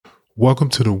Welcome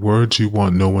to the Words You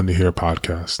Want No One to Hear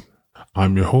podcast.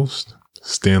 I'm your host,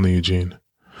 Stanley Eugene.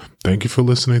 Thank you for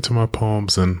listening to my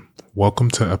poems and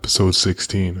welcome to episode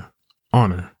 16,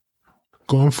 Honor.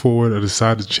 Going forward, I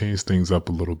decided to change things up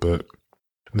a little bit.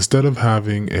 Instead of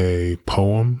having a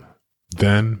poem,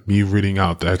 then me reading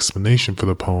out the explanation for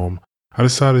the poem, I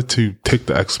decided to take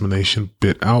the explanation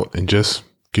bit out and just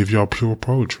give y'all pure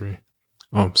poetry,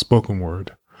 spoken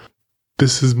word.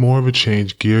 This is more of a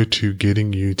change geared to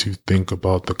getting you to think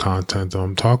about the content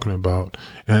I'm talking about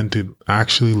and to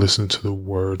actually listen to the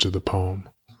words of the poem.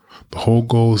 The whole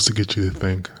goal is to get you to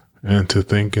think and to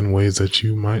think in ways that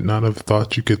you might not have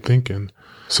thought you could think in.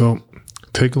 So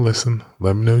take a listen.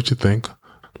 Let me know what you think.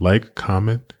 Like,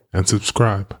 comment, and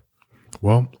subscribe.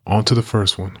 Well, on to the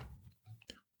first one.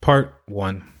 Part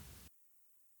 1.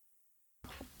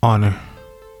 Honor.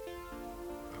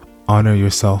 Honor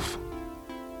yourself.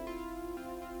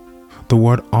 The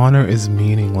word honor is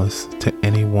meaningless to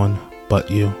anyone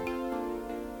but you.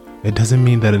 It doesn't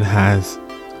mean that it has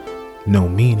no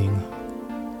meaning.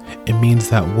 It means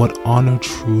that what honor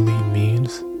truly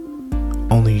means,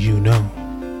 only you know.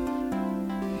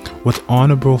 What's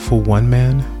honorable for one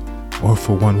man or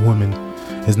for one woman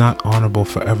is not honorable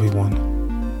for everyone.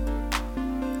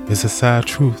 It's a sad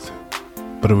truth,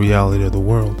 but a reality of the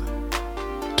world.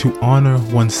 To honor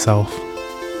oneself,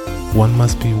 one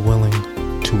must be willing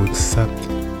to accept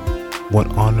what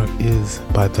honor is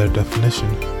by their definition.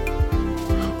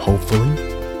 Hopefully,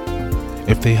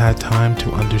 if they had time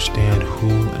to understand who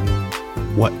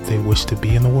and what they wish to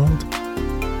be in the world,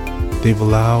 they've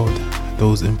allowed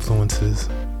those influences,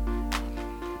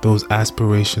 those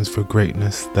aspirations for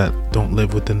greatness that don't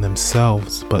live within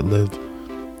themselves but live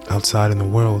outside in the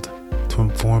world to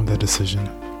inform their decision,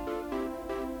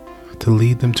 to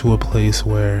lead them to a place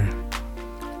where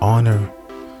honor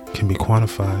can be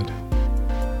quantified,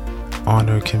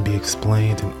 honor can be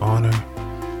explained, and honor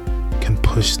can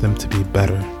push them to be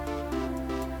better.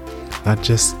 Not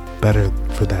just better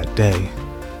for that day,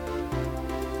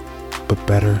 but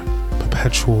better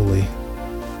perpetually.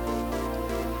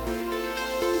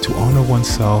 To honor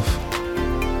oneself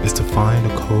is to find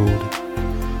a code,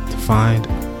 to find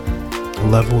a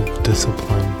level of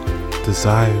discipline,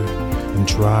 desire, and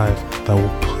drive that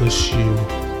will push you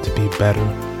to be better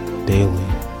daily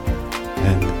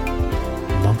and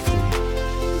monthly,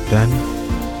 then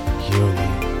yearly.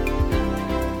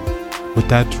 With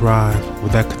that drive,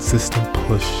 with that consistent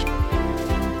push,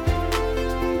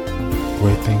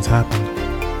 great things happen.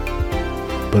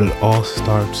 But it all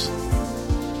starts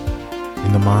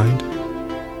in the mind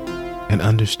and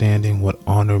understanding what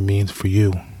honor means for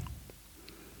you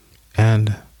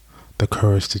and the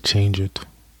courage to change it.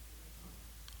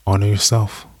 Honor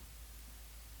yourself.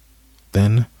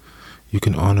 Then you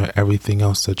can honor everything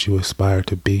else that you aspire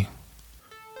to be.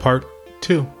 Part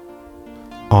 2.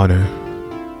 Honor.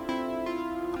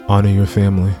 Honor your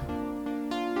family.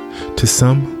 To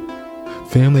some,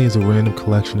 family is a random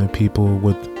collection of people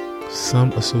with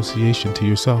some association to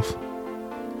yourself,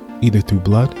 either through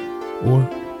blood or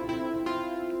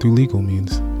through legal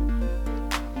means.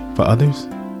 For others,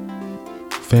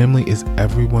 family is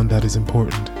everyone that is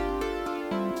important.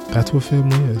 That's what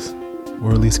family is,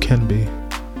 or at least can be.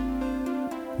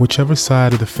 Whichever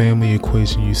side of the family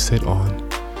equation you sit on,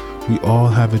 we all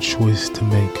have a choice to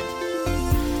make,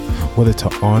 whether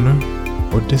to honor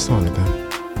or dishonor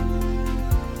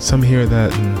them. Some hear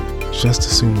that and just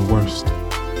assume the worst,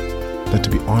 that to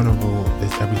be honorable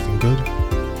is everything good,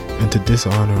 and to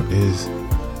dishonor is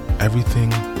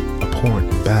everything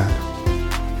abhorrent and bad.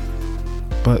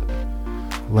 But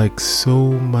like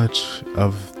so much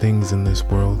of things in this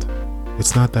world,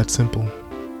 it's not that simple.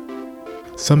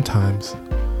 Sometimes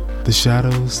the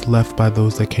shadows left by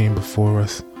those that came before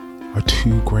us are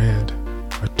too grand,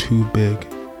 are too big,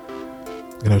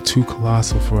 and are too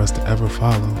colossal for us to ever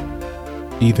follow,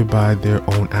 either by their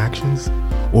own actions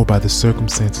or by the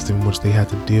circumstances in which they had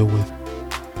to deal with.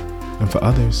 And for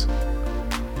others,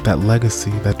 that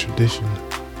legacy, that tradition,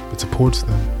 it supports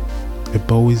them. It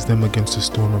buoys them against the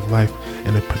storm of life,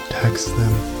 and it protects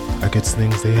them against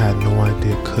things they had no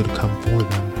idea could come for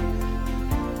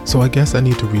them. So I guess I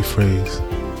need to rephrase,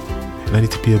 and I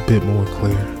need to be a bit more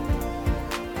clear.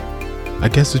 I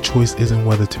guess the choice isn't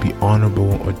whether to be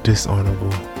honorable or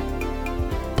dishonorable,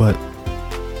 but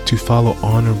to follow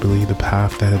honorably the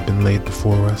path that had been laid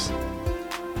before us,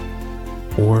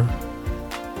 or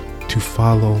to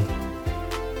follow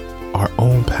our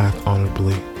own path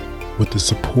honorably with the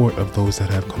support of those that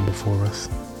have come before us.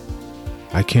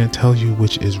 I can't tell you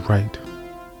which is right.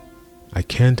 I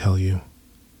can tell you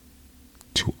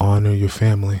to honor your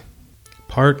family.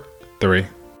 Part 3.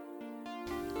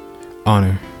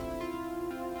 Honor.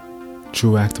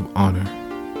 true act of honor.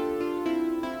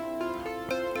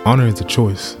 Honor is a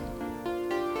choice.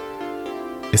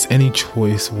 It's any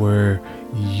choice where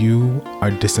you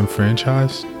are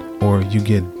disenfranchised or you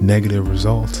get negative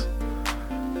results,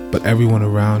 but everyone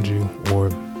around you or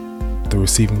the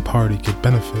receiving party get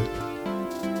benefit.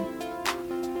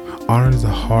 Honor is a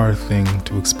hard thing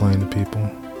to explain to people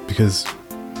because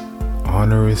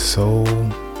honor is so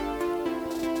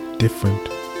different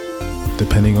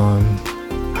depending on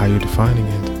how you're defining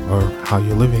it or how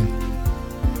you're living.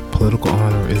 Political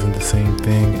honor isn't the same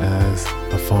thing as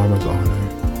a farmer's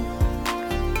honor.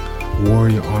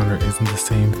 Warrior honor isn't the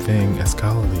same thing as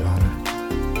scholarly honor.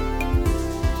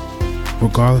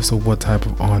 Regardless of what type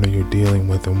of honor you're dealing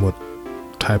with and what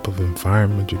type of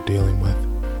environment you're dealing with,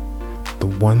 the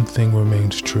one thing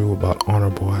remains true about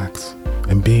honorable acts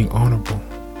and being honorable.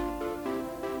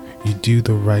 You do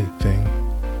the right thing,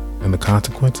 and the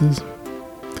consequences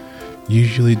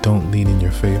usually don't lean in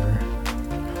your favor,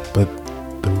 but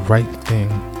the right thing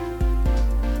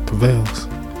prevails.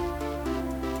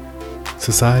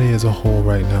 Society as a whole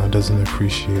right now doesn't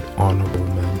appreciate honorable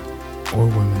men or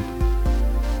women.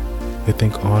 They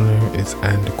think honor is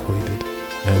antiquated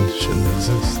and shouldn't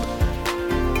exist.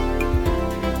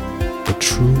 But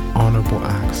true honorable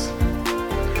acts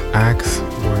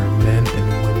where men and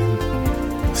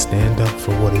women stand up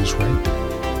for what is right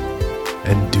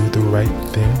and do the right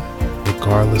thing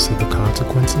regardless of the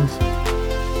consequences,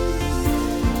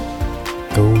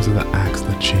 those are the acts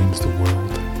that change the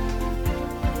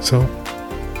world. So,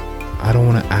 I don't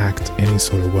want to act any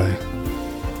sort of way.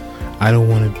 I don't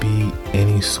want to be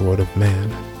any sort of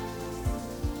man.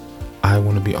 I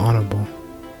want to be honorable.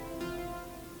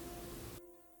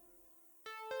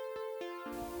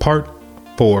 Part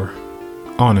 4.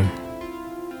 Honor.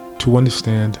 To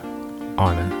understand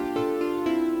honor.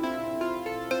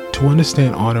 To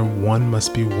understand honor, one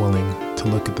must be willing to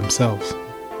look at themselves.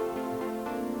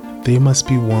 They must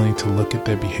be willing to look at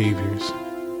their behaviors,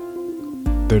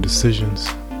 their decisions,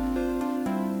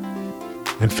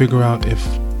 and figure out if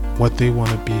what they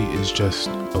want to be is just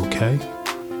okay,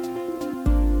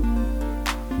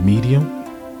 medium,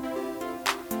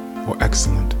 or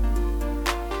excellent.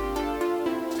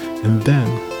 And then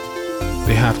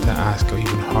they have to ask an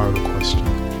even harder question.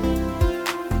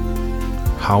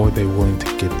 How are they willing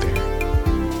to get there?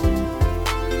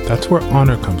 That's where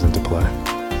honor comes into play.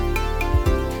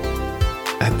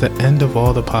 At the end of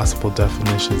all the possible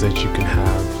definitions that you can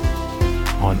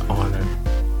have on honor,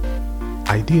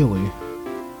 ideally,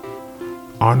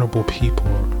 honorable people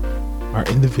are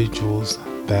individuals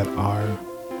that are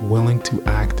willing to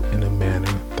act in a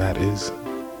manner that is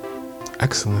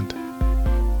excellent.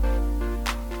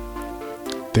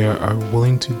 They are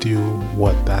willing to do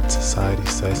what that society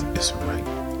says is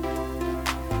right.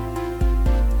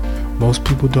 Most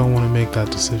people don't want to make that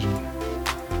decision.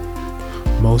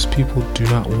 Most people do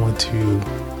not want to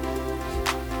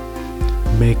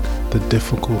make the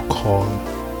difficult call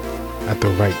at the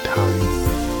right time.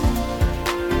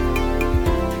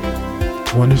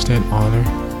 To understand honor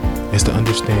is to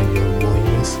understand your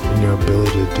willingness and your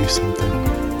ability to do something.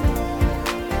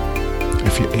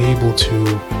 If you're able to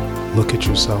look at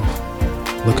yourself,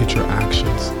 look at your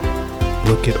actions,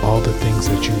 look at all the things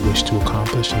that you wish to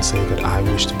accomplish and say that I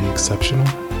wish to be exceptional,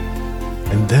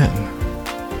 and then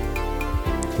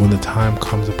when the time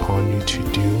comes upon you to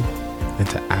do and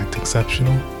to act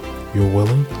exceptional, you're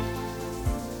willing,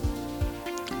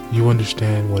 you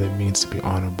understand what it means to be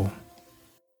honorable.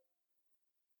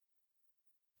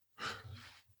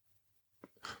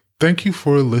 Thank you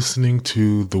for listening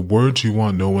to the Words You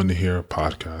Want No One to Hear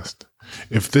podcast.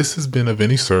 If this has been of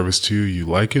any service to you, you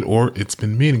like it, or it's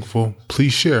been meaningful,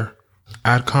 please share,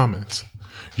 add comments.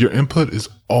 Your input is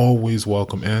always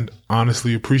welcome and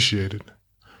honestly appreciated.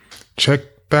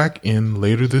 Check back in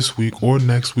later this week or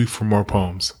next week for more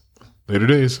poems. Later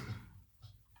days.